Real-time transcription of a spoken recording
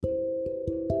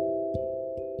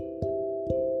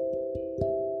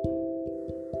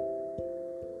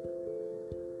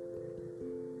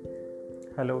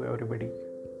Hello, everybody.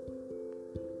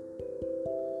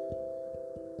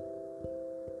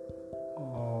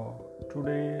 Uh,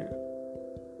 Today,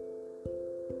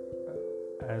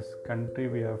 as country,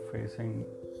 we are facing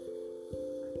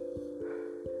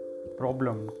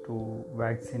problem to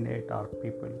vaccinate our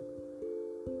people.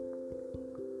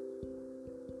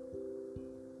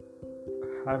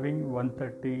 Having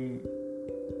 130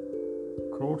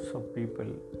 crores of people,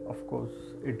 of course,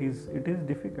 it is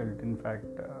difficult. In fact,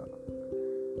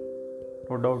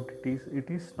 no doubt it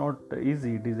is not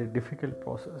easy. It is a difficult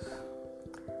process.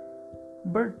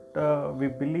 But we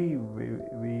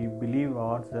believe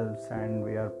ourselves, and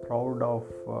we are proud of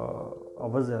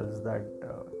ourselves that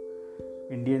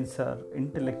Indians are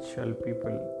intellectual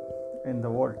people in the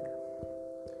world.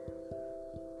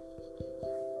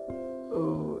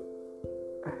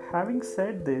 Having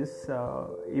said this,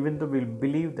 even though we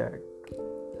believe that,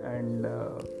 and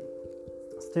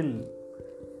still,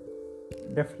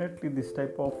 definitely this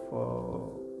type of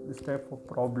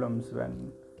problems,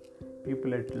 when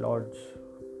people at large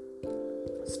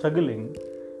struggling,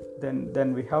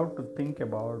 then we have to think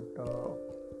about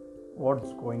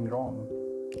what's going wrong.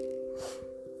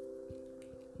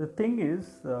 The thing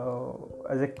is,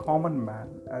 as a common man,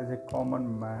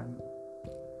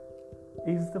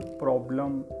 is the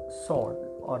problem solved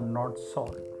or not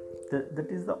solved? That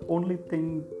is the only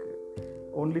thing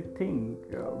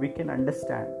we can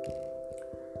understand.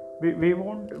 We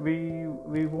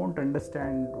won't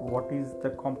understand what is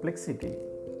the complexity.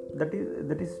 That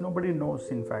is nobody knows.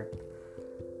 In fact,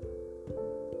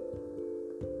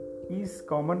 is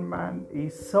common man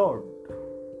is solved?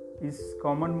 Is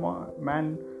common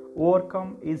man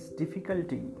overcome his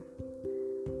difficulty?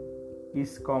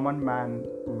 Is common man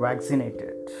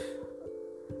vaccinated?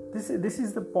 This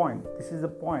is the point. This is the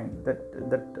point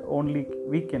that only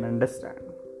we can understand.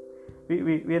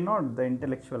 We are not the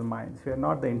intellectual minds. We are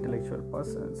not the intellectual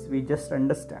persons. We just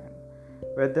understand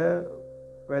whether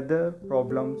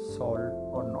problem solved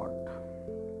or not.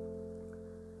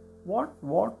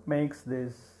 What makes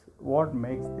this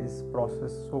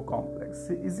process so complex?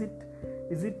 Is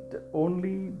it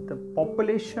only the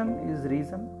population is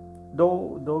reason?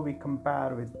 Though we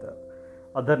compare with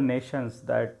other nations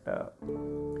that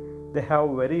they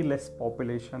have very less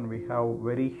population, we have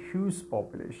very huge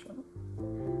population.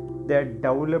 They are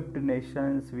developed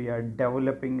nations, we are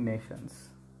developing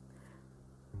nations.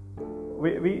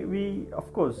 We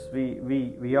of course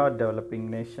we are developing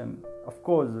nation. Of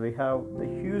course we have the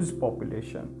huge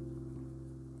population.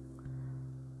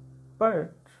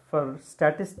 But for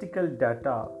statistical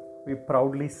data, we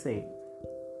proudly say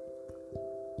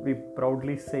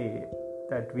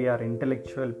that we are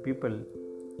intellectual people,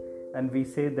 and we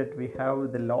say that we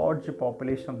have the large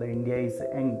population of the India is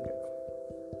young.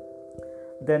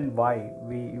 Then why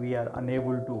we are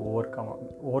unable to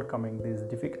overcoming these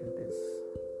difficulties?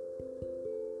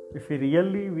 If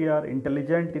we are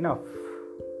intelligent enough,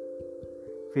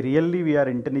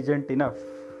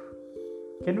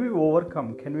 can we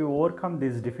overcome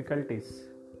these difficulties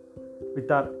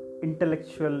with our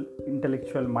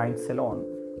intellectual minds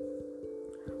alone?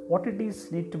 What it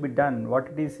is need to be done, what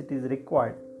it is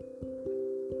required,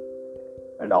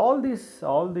 and all these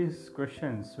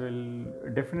questions will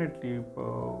definitely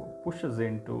push us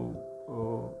into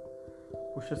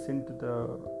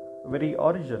the very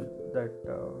origin, that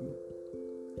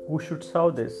who should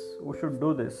solve this, who should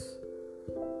do this.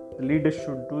 The leaders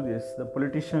should do this, the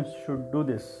politicians should do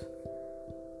this,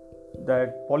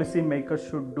 that policy makers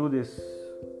should do this.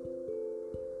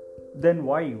 Then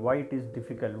why it is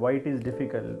difficult?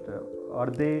 Are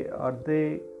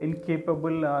they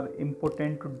incapable or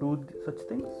impotent to do such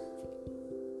things?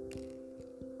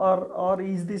 Or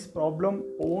is this problem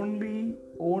only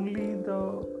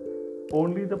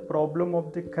the problem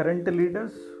of the current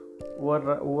leaders who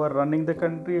are running the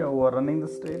country or who are running the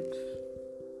state?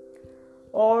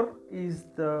 Or is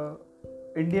the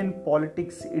Indian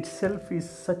politics itself is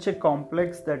such a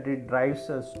complex that it drives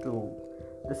us to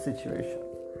the situation?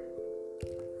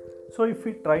 So if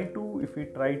we try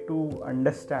to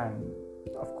understand,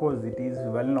 of course it is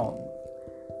well known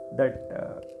that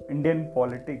Indian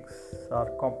politics are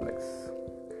complex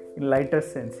in lighter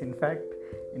sense. In fact,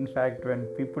 when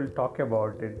people talk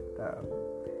about it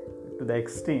to the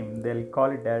extreme, they'll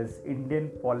call it as Indian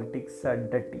politics are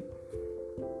dirty.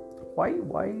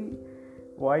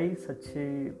 Why such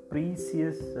a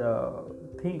precious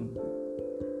thing?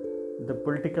 The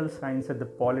political science and the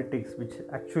politics, which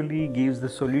actually gives the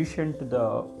solution to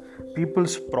the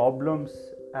people's problems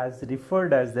as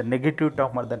referred as the negative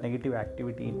term or the negative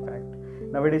activity. In fact,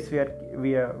 nowadays we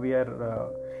are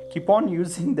keep on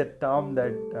using the term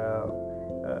that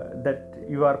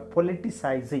you are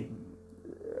politicizing.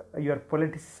 You are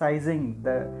politicizing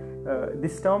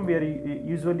this term we are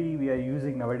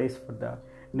using nowadays for the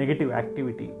negative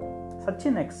activity. Such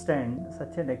an extent,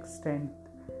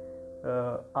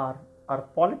 our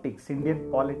politics, Indian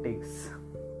politics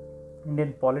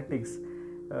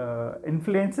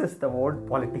influences the world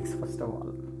politics first of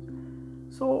all.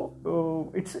 So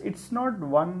it's not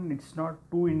one, it's not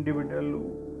two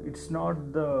individual, it's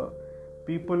not the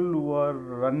people who are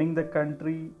running the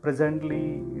country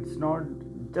presently, it's not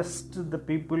just the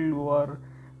people who are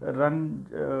run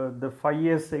the 5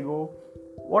 years ago.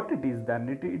 What it is then?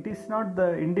 It is not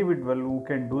the individual who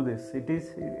can do this.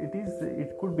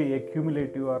 It could be a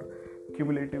cumulative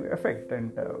effect.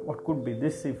 And what could be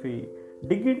this if we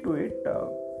dig into it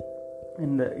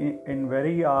in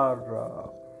very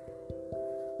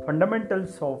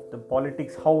fundamentals of the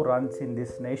politics, how runs in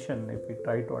this nation, if we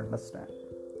try to understand.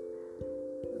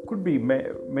 Could be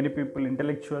many people,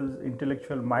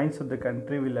 intellectual minds of the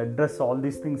country will address all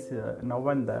these things now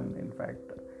and then. In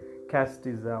fact,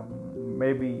 casteism,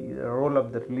 maybe the role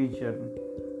of the religion,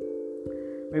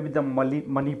 maybe the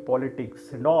money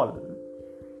politics and all.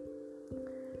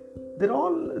 They're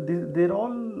all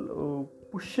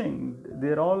pushing.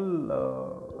 They're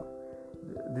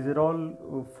all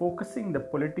focusing the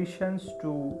politicians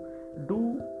to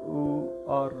do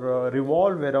or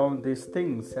revolve around these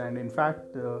things. And in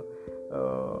fact,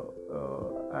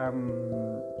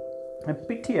 I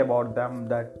pity about them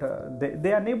that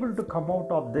they are unable to come out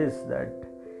of this. That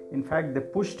in fact they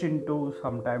pushed into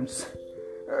sometimes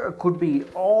could be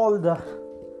all the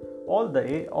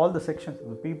sections of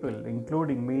the people,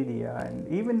 including media, and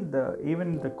even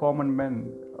the common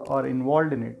men are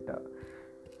involved in it.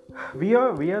 We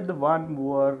are the one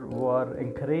who are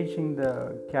encouraging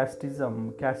the caste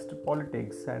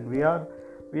politics, and we are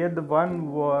the one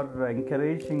who are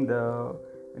encouraging the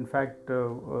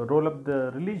role of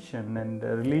the religion and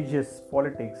religious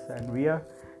politics, and we are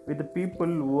with the people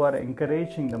who are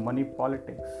encouraging the money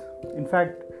politics. In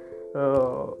fact,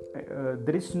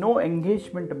 there is no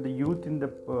engagement of the youth in the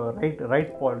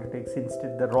right politics,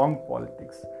 instead the wrong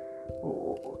politics.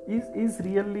 Is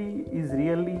really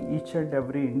each and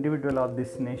every individual of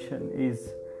this nation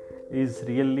is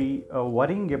really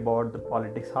worrying about the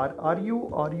politics? Are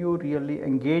you really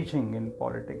engaging in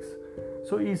politics?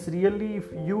 So is really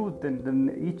youth and then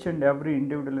each and every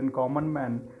individual and common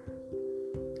man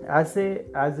as a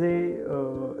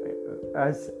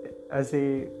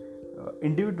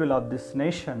individual of this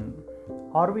nation,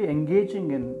 are we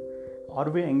engaging in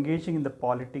the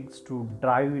politics to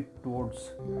drive it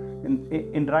towards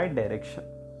in right direction?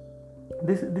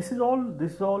 This is all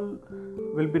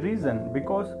will be reason,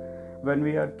 because when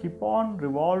we are keep on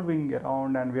revolving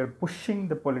around and we are pushing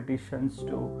the politicians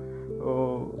to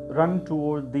run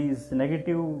toward these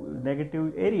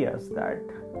negative areas that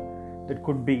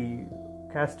could be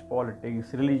caste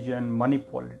politics, religion, money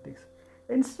politics.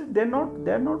 Instead, they're not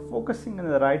focusing on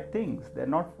the right things. They're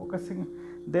not focusing.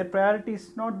 Their priority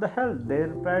is not the health. Their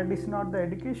priority is not the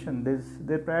education.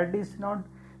 Their priority is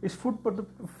food for the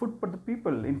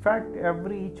people. In fact,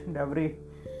 every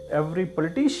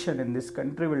politician in this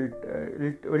country will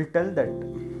tell that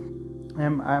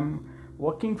I'm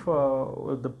working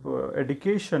for the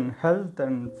education, health,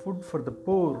 and food for the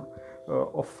poor.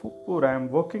 I am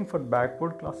working for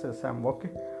backward classes. I am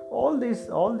working. All these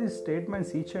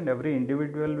statements each and every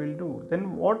individual will do.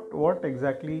 Then what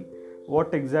exactly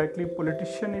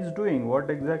politician is doing? What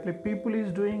exactly people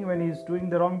is doing when he is doing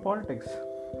the wrong politics?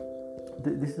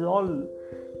 This is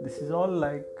all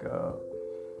like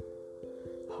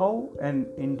how an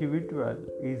individual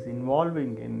is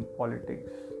involving in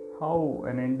politics, how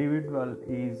an individual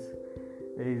is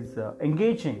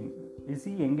engaging. Is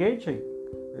he engaging?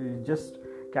 Just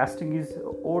casting his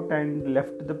vote and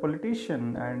left the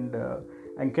politician and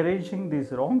encouraging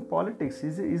this wrong politics?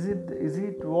 Is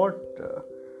it what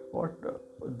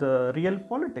the real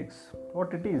politics?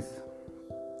 What it is?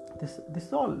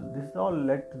 This all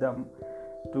led them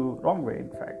to wrong way, in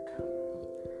fact.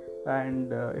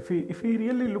 And if we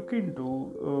really look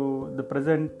into the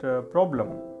present problem,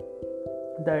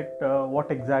 that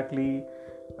what exactly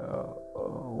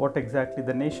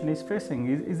the nation is facing,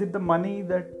 is it the money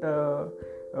that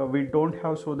we don't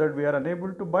have, so that we are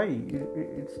unable to buy?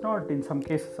 It's not. In some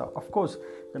cases, of course,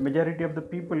 the majority of the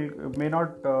people may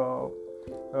not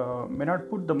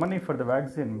put the money for the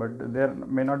vaccine, but they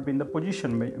may not be in the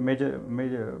position,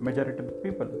 majority of the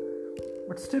people.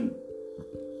 But still,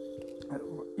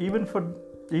 even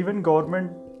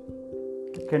government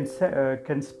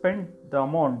can spend the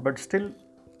amount, but still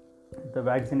the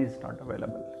vaccine is not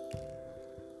available.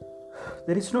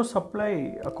 There is no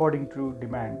supply according to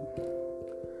demand.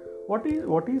 What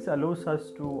is allows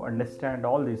us to understand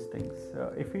all these things?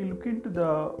 If we look into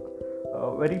the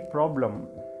very problem,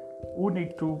 who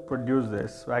need to produce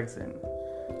this vaccine?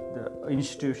 The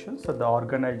institutions or the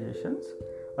organizations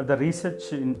or the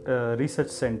research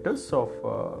centers of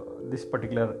this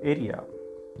particular area.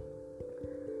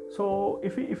 So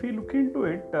if we look into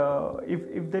it,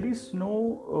 if there is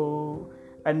no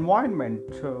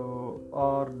environment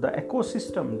or the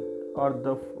ecosystem or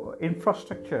the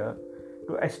infrastructure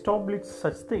to establish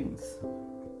such things,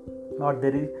 or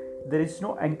there is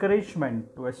no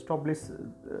encouragement to establish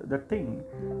the thing.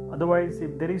 Otherwise,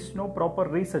 if there is no proper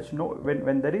research,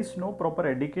 when there is no proper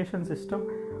education system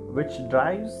which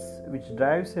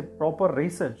drives a proper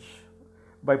research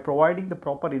by providing the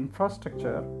proper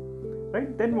infrastructure,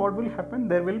 right, then what will happen?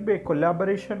 There will be a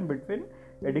collaboration between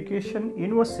education,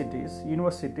 universities,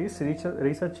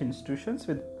 research institutions,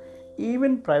 with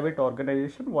even private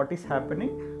organizations. What is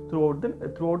happening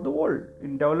throughout the world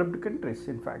in developed countries,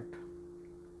 in fact.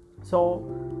 So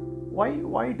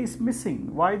why it is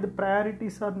missing? Why the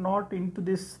priorities are not into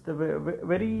this the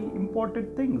very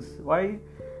important things? Why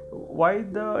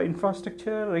the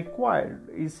infrastructure required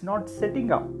is not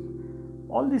setting up?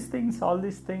 All these things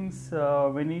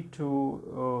we need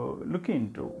to look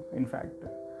into, in fact.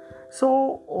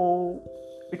 So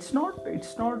it's not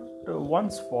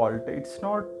one's fault. It's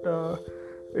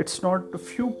not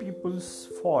few people's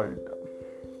fault.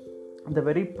 The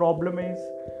very problem is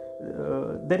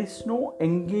there is no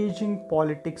engaging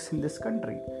politics in this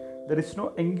country. There is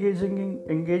no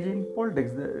engaging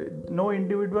politics. No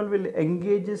individual will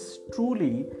engages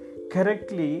truly,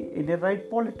 correctly in a right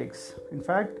politics. In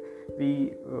fact,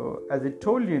 we, as I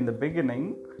told you in the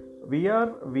beginning, we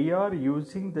are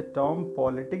using the term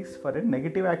politics for a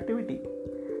negative activity.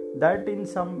 That in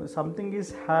something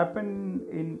is happen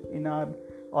in our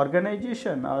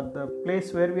organization or the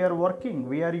place where we are working,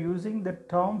 we are using the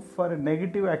term for a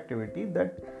negative activity,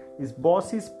 that is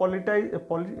boss is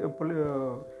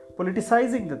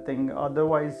politicizing the thing.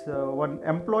 Otherwise, one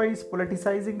employee is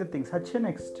politicizing the thing such an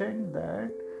extent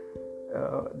that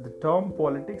the term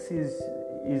politics is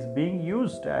being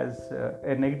used as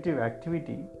a negative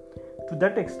activity. To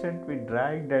that extent, we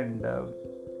dragged, and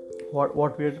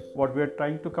what we are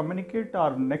trying to communicate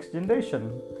our next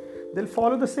generation, they'll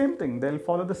follow the same thing. That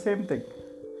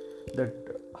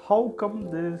how come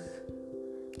this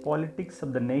politics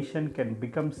of the nation can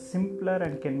become simpler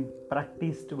and can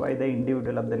practiced by the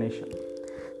individual of the nation?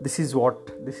 This is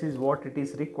what it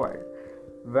is required.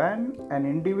 When an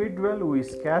individual who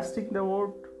is casting the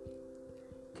vote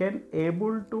can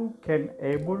able to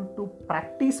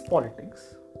practice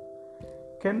politics,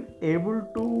 can able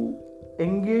to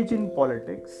engage in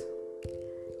politics,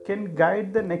 can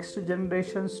guide the next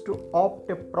generations to opt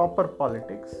a proper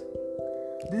politics.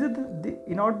 These are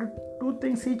in order two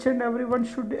things, each and everyone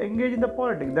should engage in the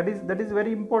politics. That is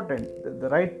very important. The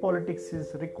right politics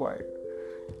is required.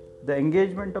 The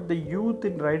engagement of the youth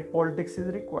in right politics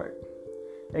is required.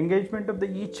 Engagement of the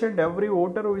each and every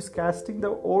voter who is casting the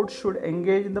vote should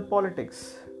engage in the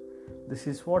politics. This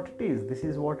is what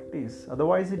it is.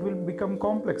 Otherwise, it will become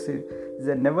complex. It is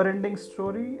a never-ending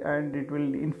story, and it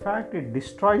will, in fact, it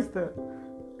destroys the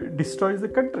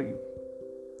country.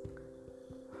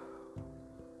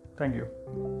 Thank you.